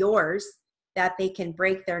than yours that they can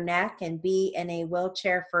break their neck and be in a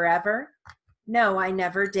wheelchair forever? No, I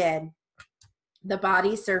never did. The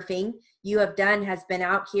body surfing you have done has been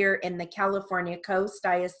out here in the California coast,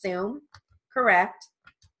 I assume? Correct.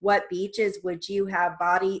 What beaches would you have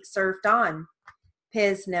body surfed on?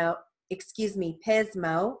 Pismo,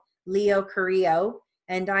 Leo Carrillo,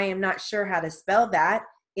 and I am not sure how to spell that.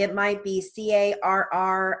 It might be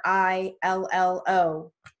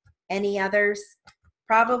Carrillo. Any others?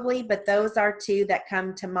 Probably, but those are two that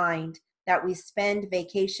come to mind, that we spend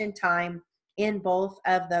vacation time in both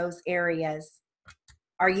of those areas.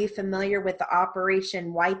 Are you familiar with the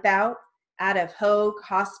Operation Wipeout out of Hoag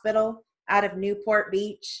Hospital, out of Newport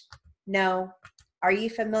Beach? No. Are you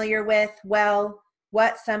familiar with, well,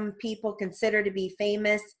 what some people consider to be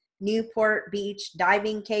famous Newport Beach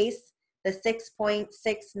diving case, the $6.6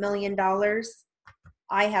 million?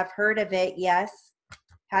 I have heard of it, yes.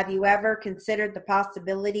 Have you ever considered the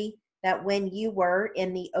possibility that when you were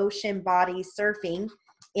in the ocean body surfing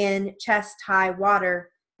in chest-high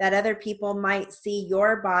water, that other people might see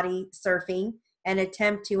your body surfing and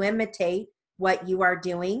attempt to imitate what you are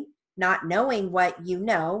doing, not knowing what you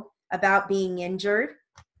know about being injured?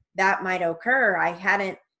 That might occur. I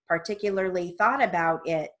hadn't particularly thought about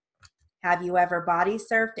it. Have you ever body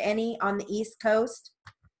surfed any on the East Coast?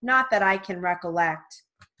 Not that I can recollect.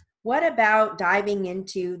 What about diving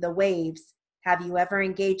into the waves? Have you ever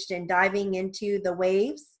engaged in diving into the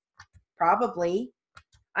waves? Probably.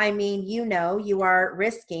 I mean, you are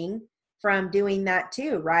risking from doing that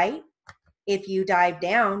too, right? If you dive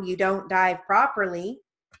down, you don't dive properly.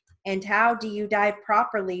 And how do you dive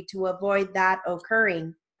properly to avoid that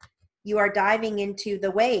occurring? You are diving into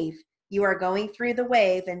the wave. You are going through the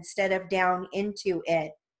wave instead of down into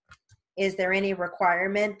it. Is there any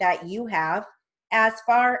requirement that you have as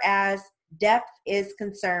far as depth is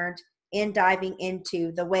concerned in diving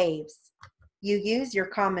into the waves? You use your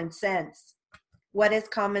common sense. What is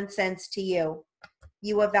common sense to you?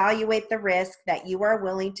 You evaluate the risk that you are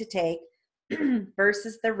willing to take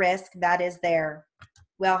versus the risk that is there.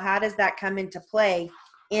 Well, how does that come into play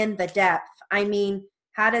in the depth? I mean,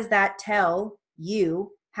 how does that tell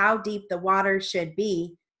you how deep the water should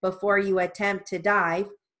be before you attempt to dive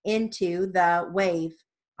into the wave?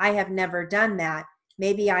 I have never done that.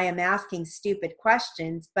 Maybe I am asking stupid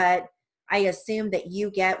questions, but I assume that you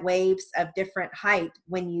get waves of different height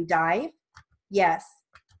when you dive. Yes.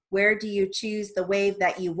 Where do you choose the wave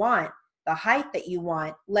that you want, the height that you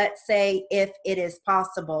want? Let's say if it is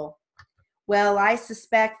possible. Well, I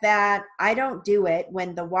suspect that I don't do it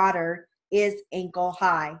when the water is ankle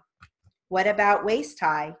high. What about waist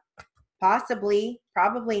high? Possibly,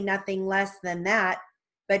 probably nothing less than that,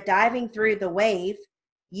 but diving through the wave,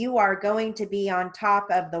 you are going to be on top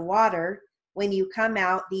of the water when you come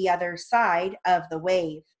out the other side of the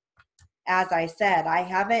wave. As I said, I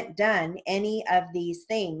haven't done any of these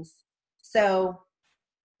things. So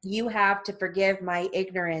you have to forgive my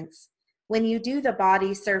ignorance. When you do the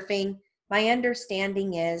body surfing, my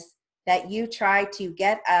understanding is that you try to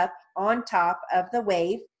get up on top of the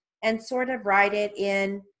wave and sort of ride it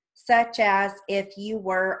in, such as if you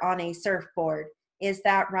were on a surfboard. Is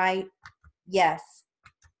that right? Yes.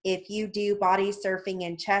 If you do body surfing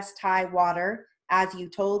in chest high water, as you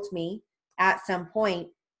told me, at some point,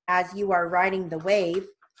 as you are riding the wave,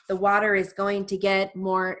 the water is going to get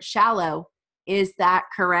more shallow. Is that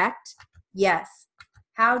correct? Yes.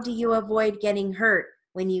 How do you avoid getting hurt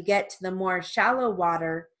when you get to the more shallow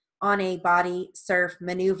water on a body surf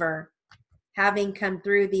maneuver? Having come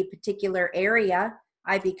through the particular area,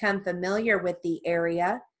 I become familiar with the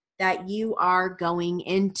area that you are going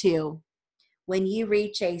into. When you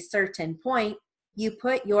reach a certain point, you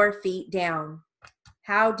put your feet down.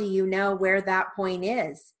 How do you know where that point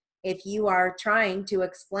is? If you are trying to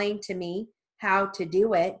explain to me how to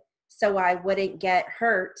do it so I wouldn't get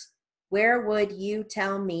hurt, where would you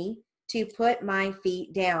tell me to put my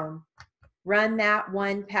feet down? Run that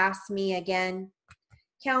one past me again.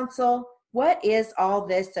 Counsel, what is all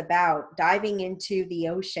this about, diving into the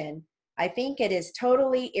ocean? I think it is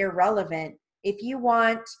totally irrelevant. If you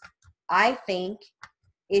want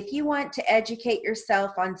to educate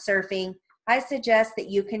yourself on surfing, I suggest that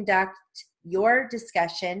you conduct your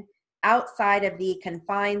discussion outside of the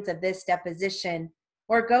confines of this deposition,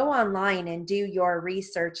 or go online and do your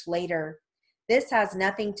research later. This has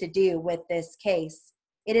nothing to do with this case.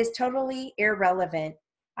 It is totally irrelevant.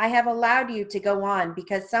 I have allowed you to go on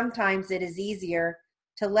because sometimes it is easier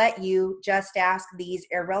to let you just ask these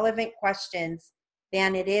irrelevant questions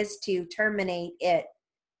than it is to terminate it.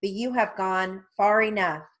 But you have gone far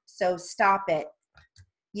enough, so stop it.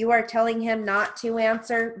 You are telling him not to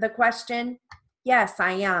answer the question? Yes,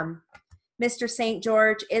 I am. Mr. St.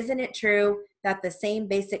 George, isn't it true that the same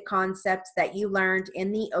basic concepts that you learned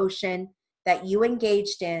in the ocean that you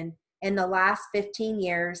engaged in the last 15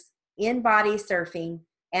 years in body surfing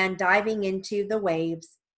and diving into the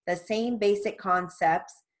waves, the same basic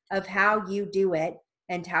concepts of how you do it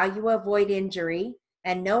and how you avoid injury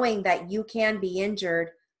and knowing that you can be injured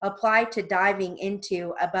apply to diving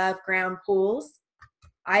into above ground pools?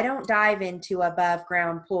 I don't dive into above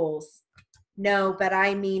ground pools. No, but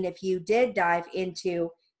I mean, if you did dive into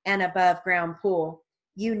an above ground pool,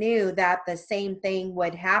 you knew that the same thing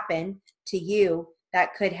would happen to you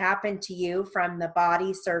that could happen to you from the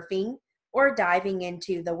body surfing or diving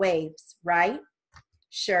into the waves, right?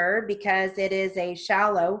 Sure, because it is a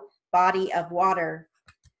shallow body of water.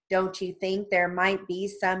 Don't you think there might be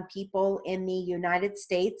some people in the United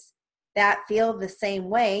States that feel the same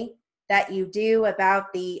way that you do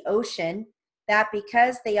about the ocean, that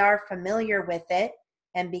because they are familiar with it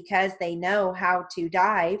and because they know how to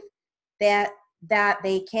dive, that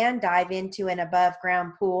they can dive into an above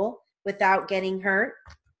ground pool without getting hurt?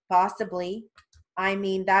 Possibly. I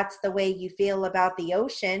mean, that's the way you feel about the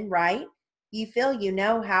ocean, right? You feel you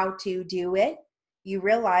know how to do it. You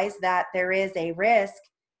realize that there is a risk,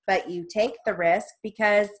 but you take the risk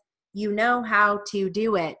because you know how to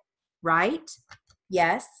do it, right?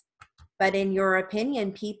 Yes. But in your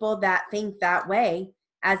opinion, people that think that way,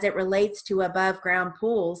 as it relates to above ground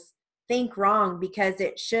pools, think wrong because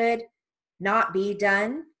it should not be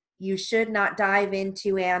done. You should not dive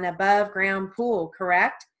into an above ground pool,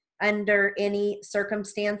 correct? Under any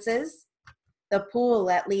circumstances. The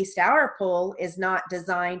pool, at least our pool, is not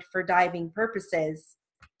designed for diving purposes.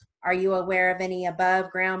 Are you aware of any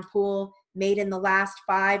above ground pool made in the last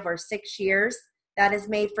 5 or 6 years that is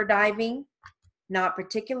made for diving? Not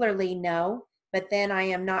particularly, no, but then I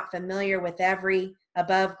am not familiar with every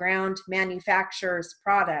above ground manufacturer's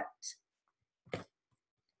product.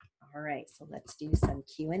 All right, so let's do some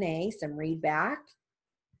Q&A, some read back.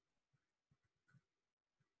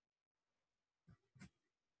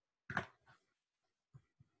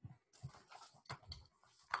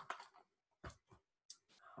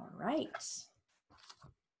 All right.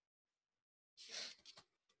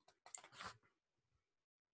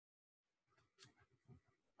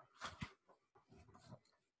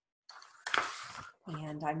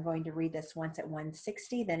 And I'm going to read this once at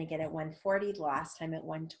 160, then again at 140, the last time at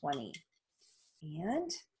 120. And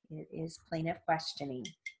it is plaintiff questioning.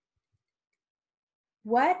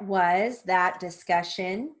 What was that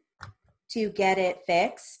discussion to get it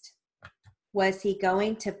fixed? Was he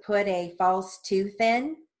going to put a false tooth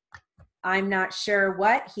in? I'm not sure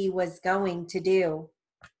what he was going to do.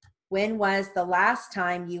 When was the last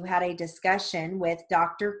time you had a discussion with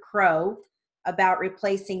Dr. Crow about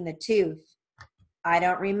replacing the tooth? I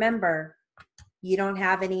don't remember. You don't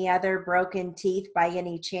have any other broken teeth by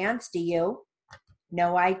any chance, do you?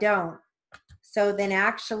 No, I don't. So then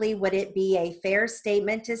actually, would it be a fair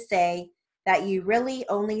statement to say that you really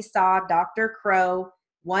only saw Dr. Crow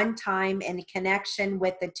one time in connection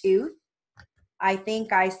with the tooth? I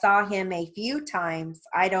think I saw him a few times.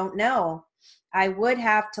 I don't know. I would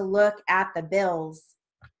have to look at the bills.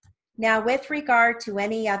 Now, with regard to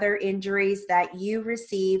any other injuries that you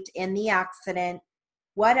received in the accident,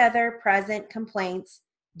 what other present complaints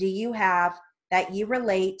do you have that you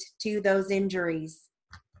relate to those injuries?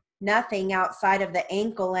 Nothing outside of the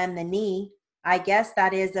ankle and the knee. I guess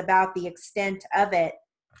that is about the extent of it.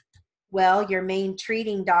 Well, your main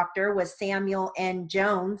treating doctor was Samuel N.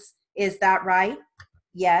 Jones. Is that right?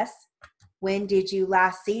 Yes. When did you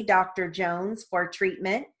last see Dr. Jones for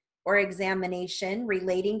treatment or examination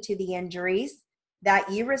relating to the injuries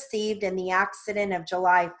that you received in the accident of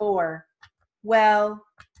July 4? Well,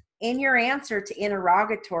 in your answer to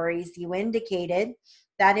interrogatories, you indicated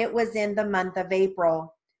that it was in the month of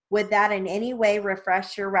April. Would that in any way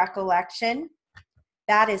refresh your recollection?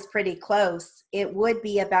 That is pretty close. It would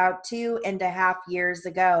be about 2.5 years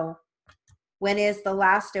ago. When is the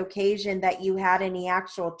last occasion that you had any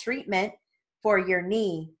actual treatment for your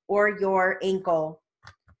knee or your ankle?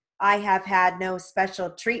 I have had no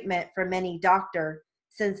special treatment from any doctor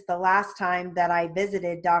since the last time that I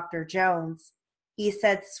visited Dr. Jones. He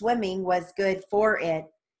said swimming was good for it,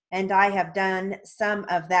 and I have done some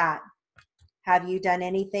of that. Have you done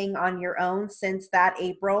anything on your own since that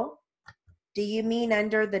April? Do you mean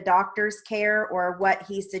under the doctor's care or what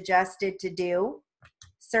he suggested to do?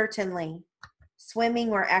 Certainly. Swimming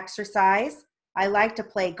or exercise? I like to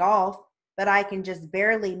play golf, but I can just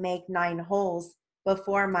barely make 9 holes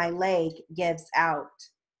before my leg gives out.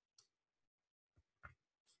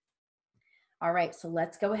 All right, so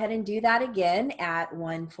let's go ahead and do that again at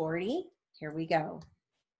 140. Here we go.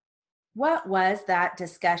 What was that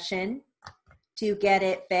discussion to get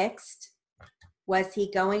it fixed? Was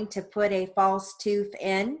he going to put a false tooth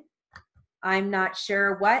in? I'm not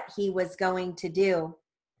sure what he was going to do.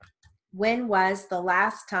 When was the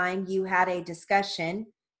last time you had a discussion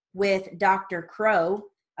with Dr. Crow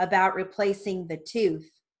about replacing the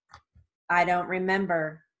tooth? I don't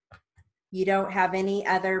remember. You don't have any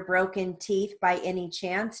other broken teeth by any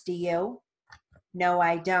chance, do you? No,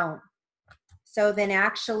 I don't. So then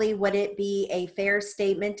actually, would it be a fair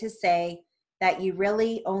statement to say that you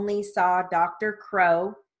really only saw Dr.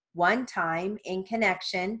 Crow one time in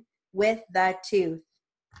connection with the tooth?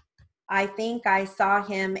 I think I saw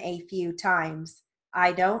him a few times.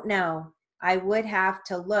 I don't know. I would have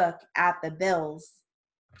to look at the bills.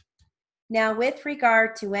 Now, with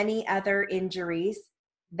regard to any other injuries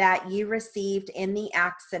that you received in the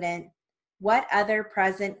accident, what other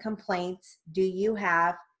present complaints do you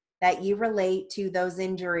have that you relate to those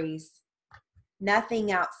injuries?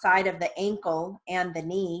 Nothing outside of the ankle and the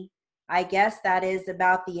knee. I guess that is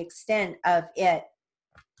about the extent of it.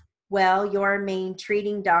 Well, your main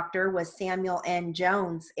treating doctor was Samuel N.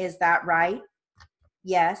 Jones. Is that right?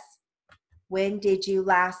 Yes. When did you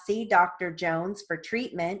last see Dr. Jones for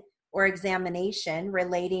treatment or examination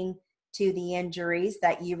relating to the injuries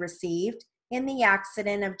that you received in the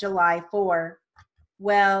accident of July 4?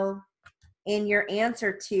 Well, in your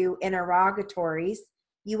answer to interrogatories,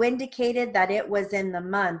 you indicated that it was in the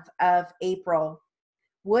month of April.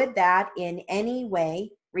 Would that in any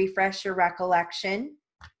way refresh your recollection?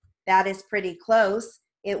 That is pretty close.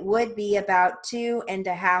 It would be about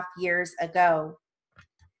 2.5 years ago.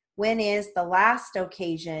 When is the last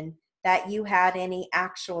occasion that you had any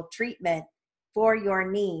actual treatment for your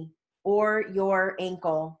knee or your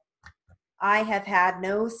ankle? I have had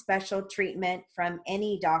no special treatment from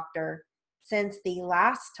any doctor since the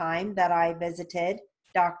last time that I visited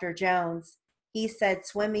Dr. Jones. He said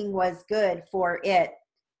swimming was good for it,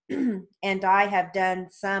 and I have done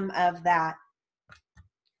some of that.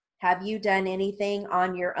 Have you done anything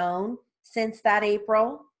on your own since that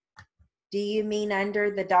April? Do you mean under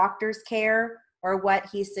the doctor's care or what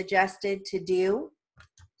he suggested to do?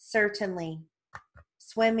 Certainly.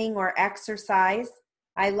 Swimming or exercise.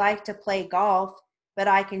 I like to play golf, but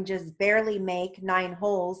I can just barely make 9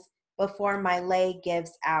 holes before my leg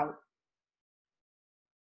gives out.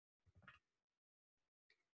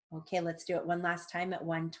 Okay, let's do it one last time at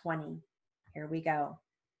 120. Here we go.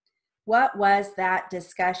 What was that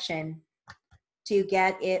discussion to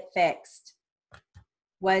get it fixed?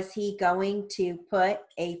 Was he going to put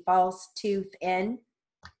a false tooth in?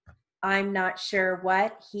 I'm not sure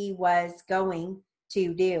what he was going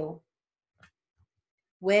to do.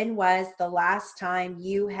 When was the last time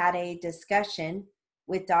you had a discussion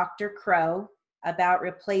with Dr. Crow about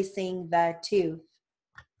replacing the tooth?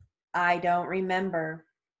 I don't remember.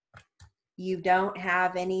 You don't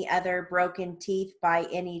have any other broken teeth by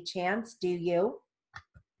any chance, do you?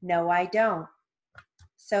 No, I don't.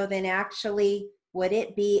 So then actually, would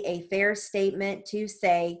it be a fair statement to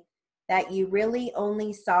say that you really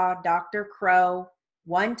only saw Dr. Crow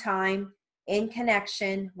one time in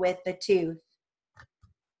connection with the tooth?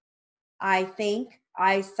 I think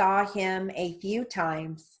I saw him a few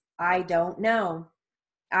times. I don't know.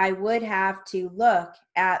 I would have to look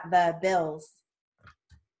at the bills.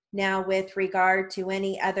 Now, with regard to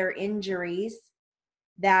any other injuries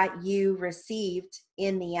that you received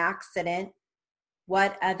in the accident,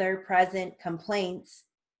 what other present complaints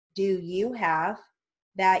do you have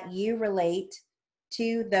that you relate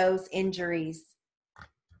to those injuries?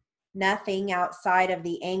 Nothing outside of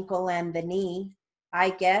the ankle and the knee. I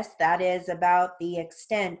guess that is about the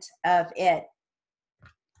extent of it.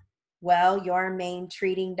 Well, your main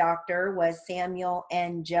treating doctor was Samuel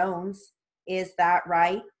N. Jones. Is that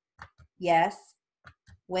right? Yes.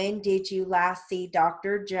 When did you last see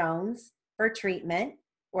Dr. Jones for treatment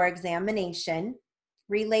or examination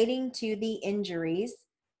relating to the injuries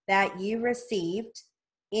that you received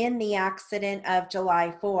in the accident of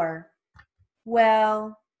July 4?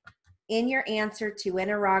 Well, in your answer to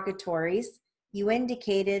interrogatories, you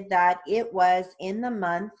indicated that it was in the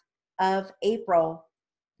month of April.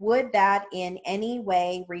 Would that in any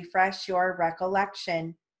way refresh your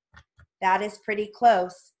recollection? That is pretty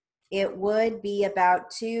close. It would be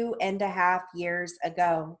about 2.5 years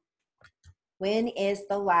ago. When is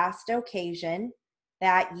the last occasion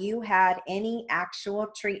that you had any actual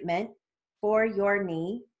treatment for your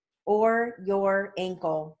knee or your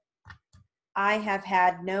ankle? I have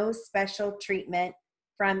had no special treatment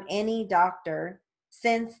from any doctor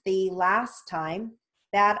since the last time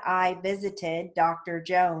that I visited Dr.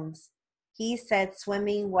 Jones. He said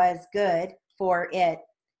swimming was good for it,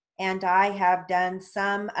 and I have done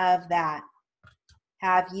some of that.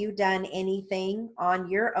 Have you done anything on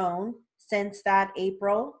your own since that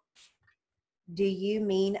April? Do you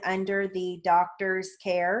mean under the doctor's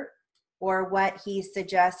care or what he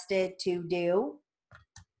suggested to do?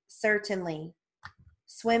 Certainly.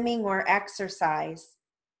 Swimming or exercise.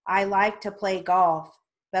 I like to play golf,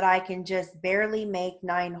 but I can just barely make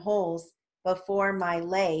 9 holes before my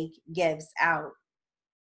leg gives out.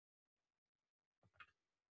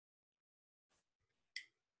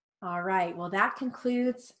 All right, well, that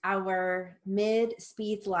concludes our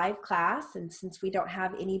mid-speeds live class. And since we don't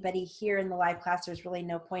have anybody here in the live class, there's really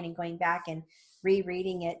no point in going back and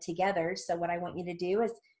rereading it together. So what I want you to do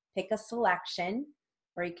is pick a selection,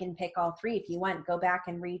 or you can pick all 3 if you want. Go back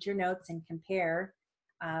and read your notes and compare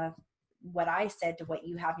what I said to what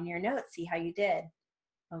you have in your notes. See how you did.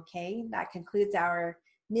 Okay, that concludes our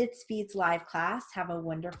mid-speeds live class. Have a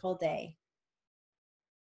wonderful day.